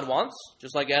what God wants,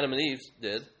 just like Adam and Eve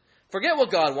did. Forget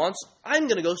what God wants. I'm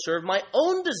going to go serve my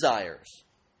own desires.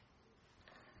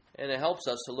 And it helps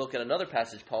us to look at another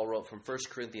passage Paul wrote from 1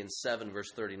 Corinthians 7,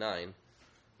 verse 39.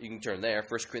 You can turn there,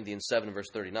 1 Corinthians 7, verse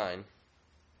 39.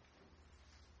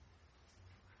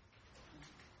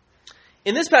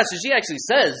 In this passage, he actually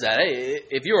says that, hey,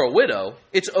 if you're a widow,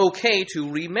 it's okay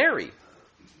to remarry.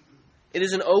 It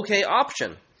is an okay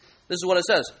option. This is what it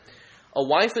says. A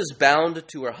wife is bound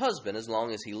to her husband as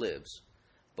long as he lives.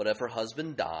 But if her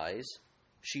husband dies,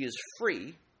 she is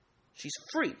free. She's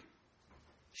free.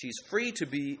 She's free to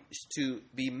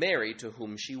be married to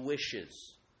whom she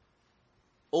wishes.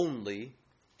 Only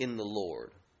in the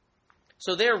Lord.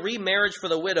 So their remarriage for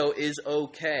the widow is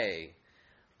okay,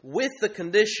 with the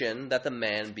condition that the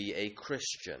man be a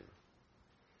Christian.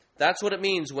 That's what it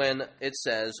means when it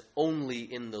says, only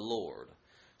in the Lord.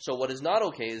 So what is not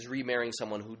okay is remarrying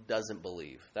someone who doesn't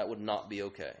believe. That would not be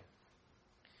okay.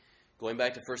 Going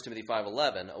back to 1 Timothy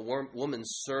 5:11, a woman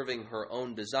serving her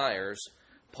own desires,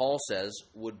 Paul says,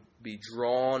 would be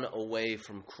drawn away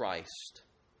from Christ.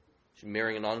 She's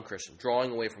marrying a non-Christian,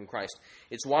 drawing away from Christ.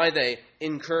 It's why they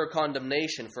incur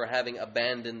condemnation for having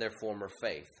abandoned their former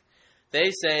faith.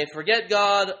 They say, forget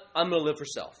God, I'm going to live for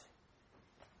self.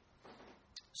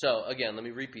 So, again, let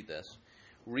me repeat this.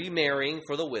 Remarrying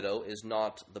for the widow is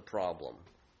not the problem.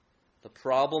 The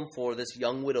problem for this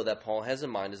young widow that Paul has in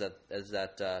mind is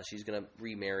that she's going to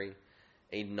remarry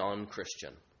a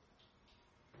non-Christian.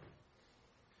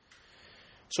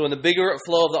 So in the bigger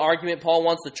flow of the argument, Paul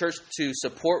wants the church to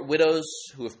support widows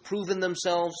who have proven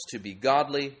themselves to be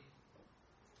godly,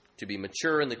 to be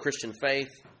mature in the Christian faith.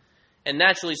 And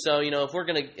naturally so, if we're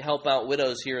going to help out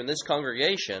widows here in this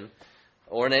congregation,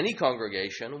 or in any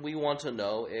congregation, we want to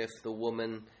know if the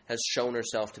woman has shown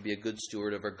herself to be a good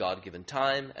steward of her God-given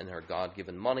time and her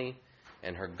God-given money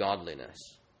and her godliness.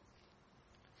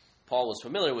 Paul was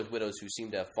familiar with widows who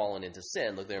seemed to have fallen into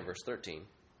sin. Look there in verse 13.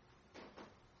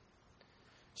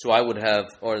 So I would have,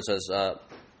 or it says,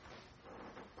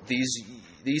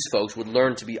 these folks would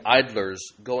learn to be idlers,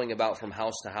 going about from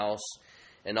house to house,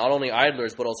 and not only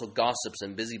idlers, but also gossips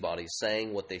and busybodies,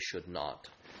 saying what they should not.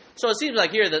 So it seems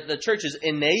like here that the church is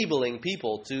enabling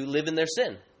people to live in their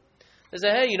sin. They say,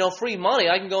 hey, free money,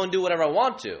 I can go and do whatever I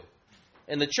want to.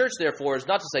 And the church, therefore, is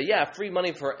not to say, yeah, free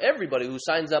money for everybody who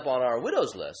signs up on our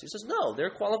widows list. He says, no, there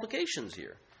are qualifications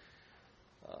here.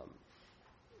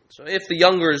 So if the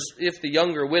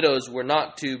younger widows were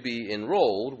not to be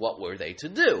enrolled, what were they to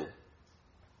do?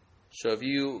 So if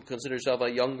you consider yourself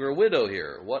a younger widow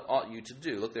here, what ought you to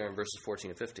do? Look there in verses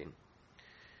 14 and 15.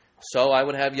 So I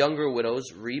would have younger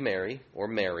widows remarry or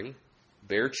marry,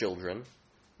 bear children,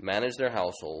 manage their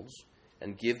households,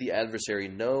 and give the adversary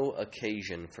no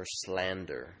occasion for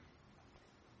slander.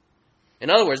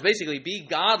 In other words, basically, be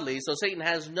godly so Satan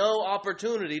has no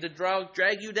opportunity to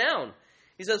drag you down.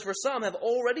 He says, for some have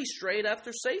already strayed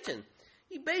after Satan.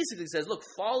 He basically says, look,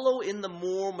 follow in the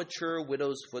more mature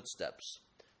widow's footsteps.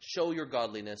 Show your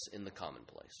godliness in the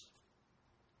commonplace.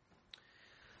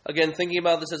 Again, thinking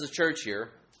about this as a church here,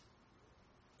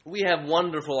 we have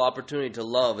wonderful opportunity to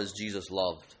love as Jesus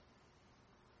loved.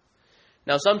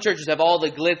 Now, some churches have all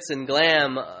the glitz and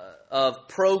glam of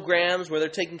programs where they're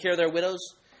taking care of their widows.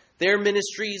 Their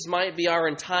ministries might be our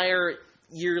entire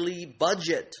yearly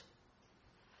budget.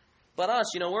 But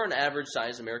us, we're an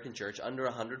average-sized American church, under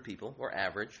 100 people. We're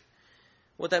average.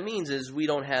 What that means is we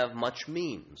don't have much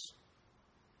means.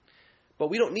 But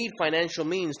we don't need financial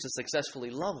means to successfully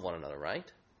love one another, right?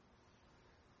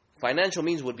 Financial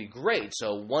means would be great.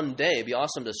 So one day, it'd be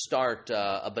awesome to start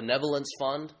a benevolence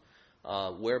fund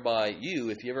whereby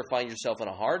if you ever find yourself in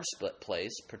a hard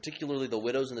place, particularly the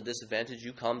widows and the disadvantaged,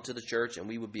 you come to the church and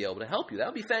we would be able to help you. That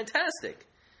would be fantastic.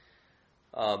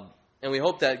 And we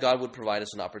hope that God would provide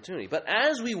us an opportunity. But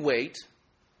as we wait,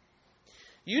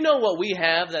 you know what we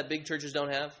have that big churches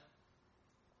don't have?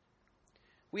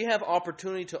 We have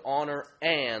opportunity to honor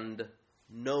and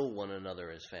know one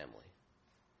another as family.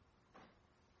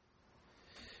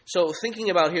 So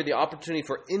thinking about here the opportunity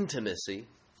for intimacy,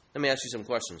 let me ask you some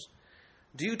questions.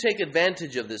 Do you take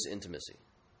advantage of this intimacy?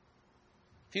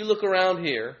 If you look around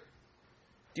here,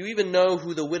 do you even know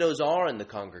who the widows are in the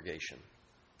congregation?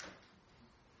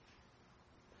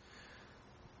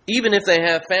 Even if they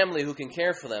have family who can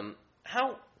care for them,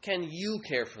 how can you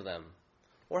care for them?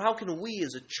 Or how can we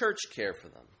as a church care for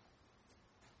them?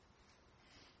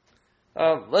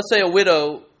 Let's say a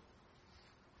widow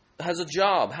has a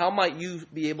job. How might you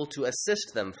be able to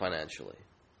assist them financially?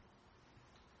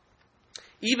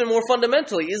 Even more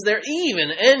fundamentally, is there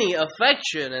even any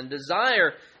affection and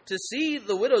desire to see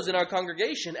the widows in our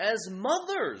congregation as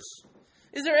mothers?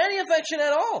 Is there any affection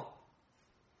at all?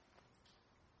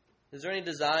 Is there any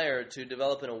desire to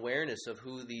develop an awareness of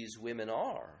who these women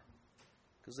are?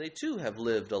 Because they too have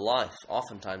lived a life,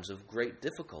 oftentimes, of great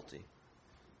difficulty.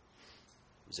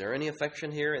 Is there any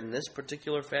affection here in this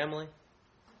particular family?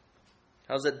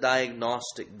 How's that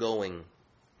diagnostic going?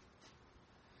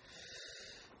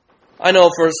 I know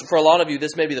for a lot of you,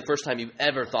 this may be the first time you've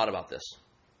ever thought about this.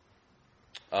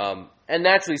 And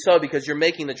naturally so, because you're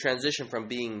making the transition from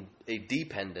being a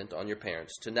dependent on your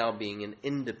parents to now being an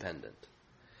independent.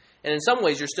 And in some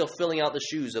ways, you're still filling out the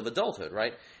shoes of adulthood,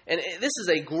 right? And this is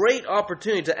a great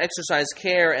opportunity to exercise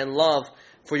care and love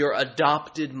for your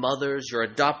adopted mothers, your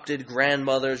adopted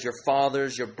grandmothers, your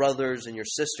fathers, your brothers, and your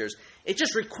sisters. It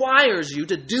just requires you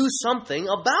to do something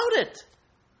about it.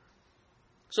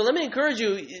 So let me encourage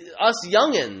you, us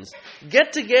youngins, let's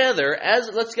get together as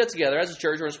a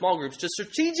church or in small groups to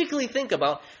strategically think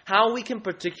about how we can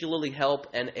particularly help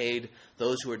and aid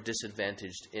those who are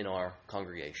disadvantaged in our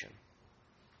congregation.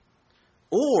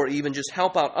 Or even just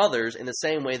help out others in the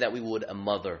same way that we would a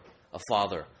mother, a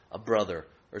father, a brother,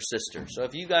 or sister. So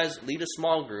if you guys lead a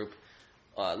small group,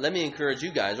 let me encourage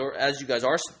you guys, or as you guys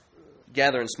are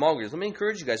gathering small groups, let me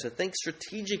encourage you guys to think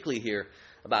strategically here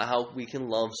about how we can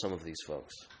love some of these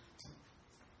folks.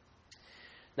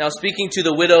 Now, speaking to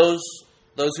the widows,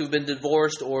 those who've been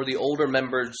divorced, or the older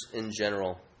members in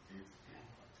general,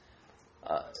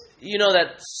 you know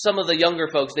that some of the younger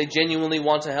folks, they genuinely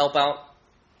want to help out.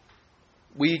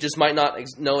 We just might not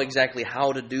know exactly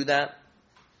how to do that.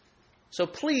 So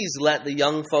please let the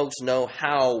young folks know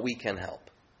how we can help.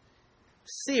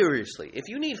 Seriously, if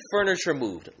you need furniture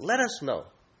moved, let us know.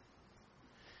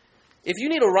 If you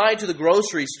need a ride to the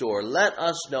grocery store, let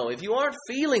us know. If you aren't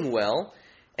feeling well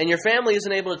and your family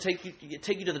isn't able to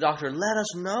take you to the doctor, let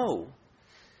us know.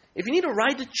 If you need a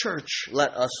ride to church,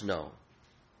 let us know.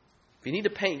 If you need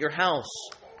to paint your house,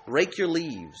 rake your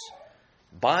leaves,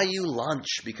 buy you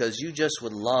lunch because you just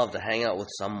would love to hang out with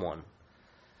someone.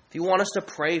 If you want us to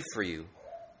pray for you,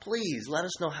 please let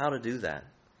us know how to do that.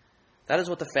 That is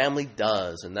what the family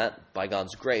does, and that, by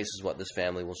God's grace, is what this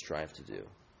family will strive to do.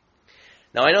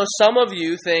 Now, I know some of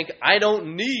you think, I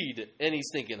don't need any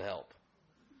stinking help.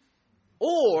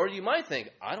 Or you might think,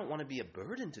 I don't want to be a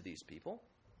burden to these people.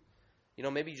 You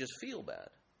know, maybe you just feel bad.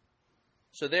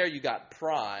 So there you got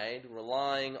pride,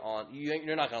 relying on,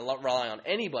 you're not going to rely on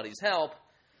anybody's help.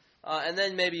 And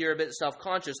then maybe you're a bit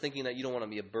self-conscious, thinking that you don't want to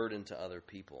be a burden to other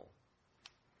people.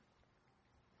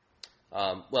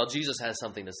 Well, Jesus has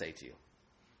something to say to you.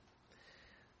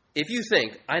 If you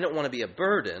think, I don't want to be a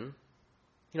burden,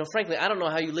 frankly, I don't know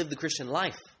how you live the Christian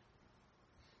life.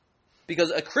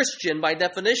 Because a Christian, by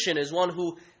definition, is one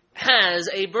who has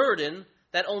a burden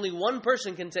that only one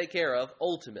person can take care of,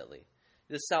 ultimately.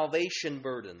 The salvation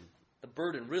burden, the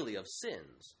burden, really, of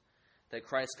sins that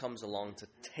Christ comes along to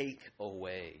take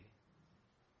away.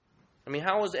 I mean,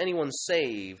 how is anyone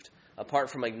saved apart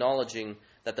from acknowledging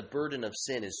that the burden of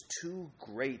sin is too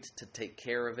great to take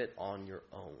care of it on your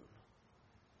own?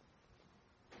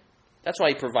 That's why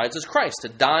he provides us Christ, to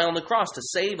die on the cross, to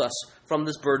save us from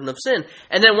this burden of sin.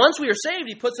 And then once we are saved,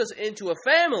 he puts us into a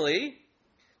family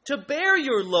to bear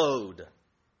your load.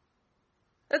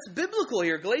 That's biblical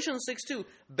here. Galatians 6:2,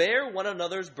 bear one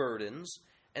another's burdens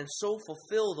and so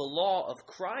fulfill the law of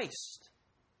Christ.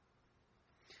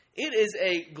 It is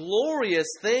a glorious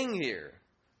thing here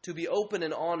to be open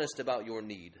and honest about your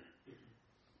need,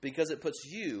 because it puts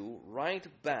you right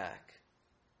back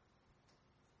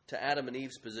to Adam and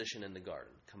Eve's position in the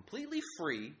garden, completely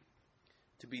free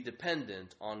to be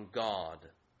dependent on God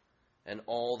and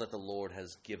all that the Lord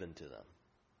has given to them.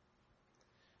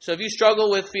 So if you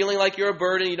struggle with feeling like you're a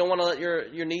burden, you don't want to let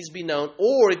your needs be known,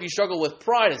 or if you struggle with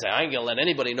pride and say, I ain't going to let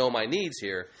anybody know my needs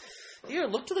here,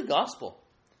 look to the gospel,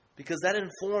 because that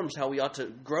informs how we ought to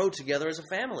grow together as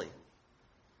a family.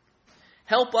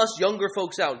 Help us younger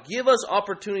folks out. Give us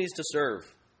opportunities to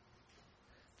serve,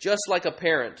 just like a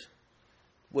parent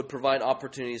would provide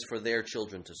opportunities for their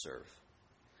children to serve.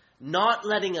 Not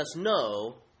letting us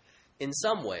know, in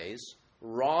some ways,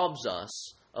 robs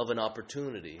us of an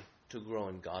opportunity to grow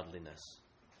in godliness.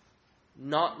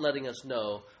 Not letting us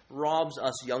know robs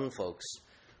us young folks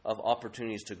of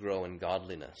opportunities to grow in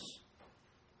godliness.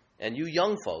 And you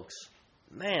young folks,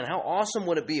 man, how awesome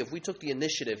would it be if we took the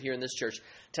initiative here in this church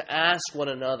to ask one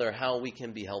another how we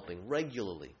can be helping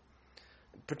regularly.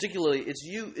 Particularly, it's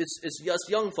us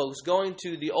young folks going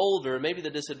to the older, maybe the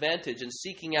disadvantaged, and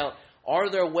seeking out, are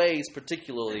there ways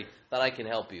particularly that I can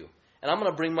help you? and I'm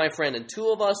going to bring my friend, and two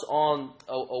of us on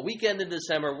a weekend in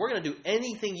December, we're going to do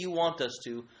anything you want us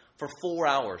to for 4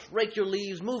 hours. Rake your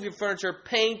leaves, move your furniture,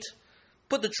 paint,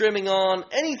 put the trimming on,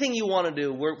 anything you want to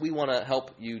do, we want to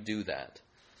help you do that.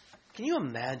 Can you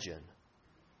imagine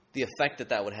the effect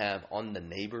that would have on the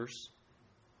neighbors?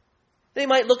 They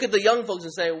might look at the young folks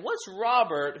and say, what's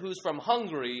Robert, who's from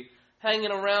Hungary,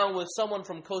 hanging around with someone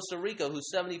from Costa Rica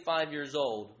who's 75 years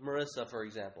old, Marissa, for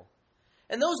example?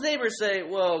 And those neighbors say,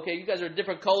 well, okay, you guys are a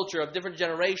different culture, a different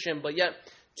generation, but yet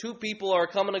two people are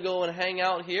coming to go and hang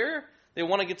out here. They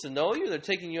want to get to know you. They're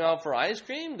taking you out for ice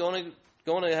cream, going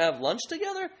to have lunch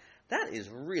together. That is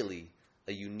really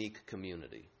a unique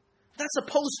community. That's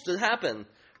supposed to happen,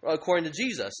 according to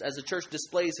Jesus, as the church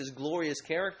displays his glorious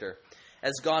character.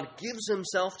 As God gives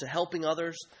himself to helping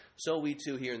others, so we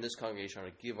too here in this congregation are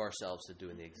to give ourselves to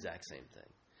doing the exact same thing.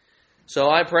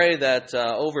 So I pray that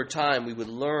over time we would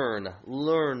learn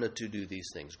to do these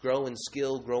things, grow in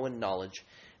skill, grow in knowledge,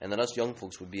 and that us young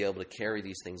folks would be able to carry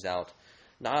these things out,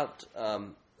 not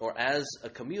or as a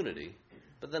community,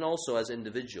 but then also as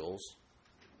individuals,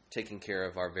 taking care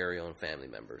of our very own family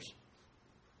members.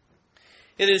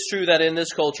 It is true that in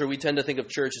this culture we tend to think of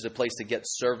church as a place to get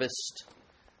serviced,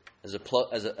 as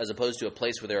opposed to a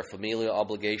place where there are familial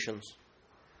obligations.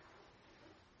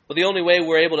 But the only way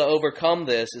we're able to overcome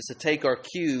this is to take our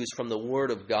cues from the Word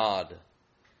of God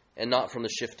and not from the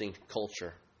shifting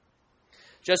culture.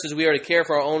 Just as we are to care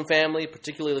for our own family,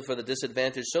 particularly for the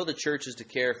disadvantaged, so the church is to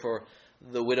care for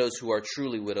the widows who are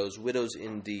truly widows, widows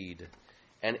indeed.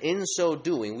 And in so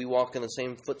doing, we walk in the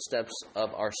same footsteps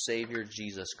of our Savior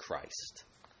Jesus Christ,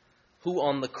 who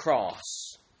on the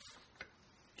cross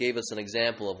gave us an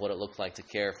example of what it looked like to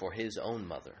care for his own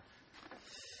mother.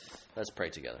 Let's pray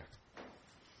together.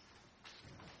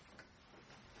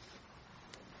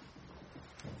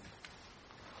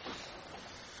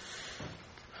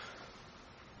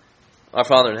 Our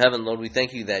Father in heaven, Lord, we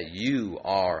thank you that you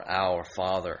are our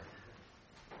Father.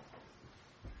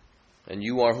 And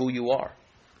you are who you are.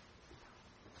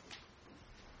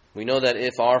 We know that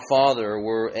if our Father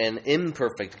were an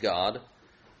imperfect God,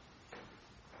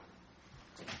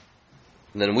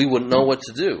 then we wouldn't know what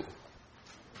to do.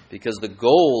 Because the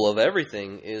goal of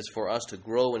everything is for us to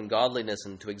grow in godliness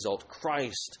and to exalt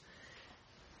Christ.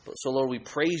 So, Lord, we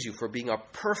praise you for being our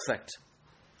perfect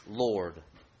Lord.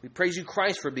 We praise you,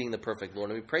 Christ, for being the perfect Lord.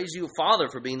 And we praise you, Father,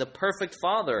 for being the perfect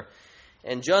Father.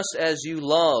 And just as you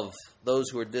love those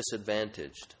who are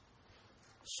disadvantaged,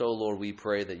 so, Lord, we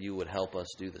pray that you would help us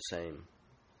do the same.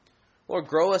 Lord,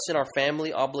 grow us in our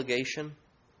family obligation,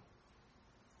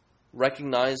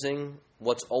 recognizing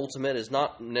what's ultimate is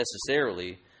not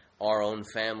necessarily our own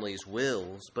family's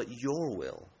wills, but your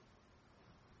will.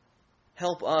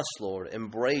 Help us, Lord,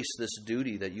 embrace this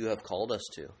duty that you have called us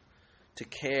to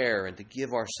care and to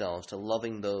give ourselves to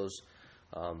loving those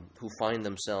who find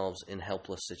themselves in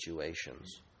helpless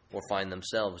situations or find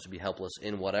themselves to be helpless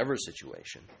in whatever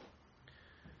situation.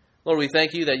 Lord, we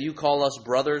thank you that you call us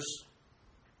brothers.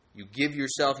 You give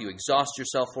yourself, you exhaust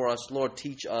yourself for us. Lord,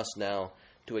 teach us now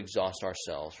to exhaust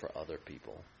ourselves for other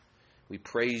people. We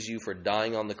praise you for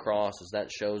dying on the cross, as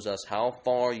that shows us how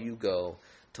far you go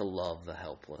to love the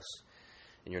helpless.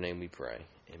 In your name we pray.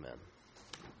 Amen.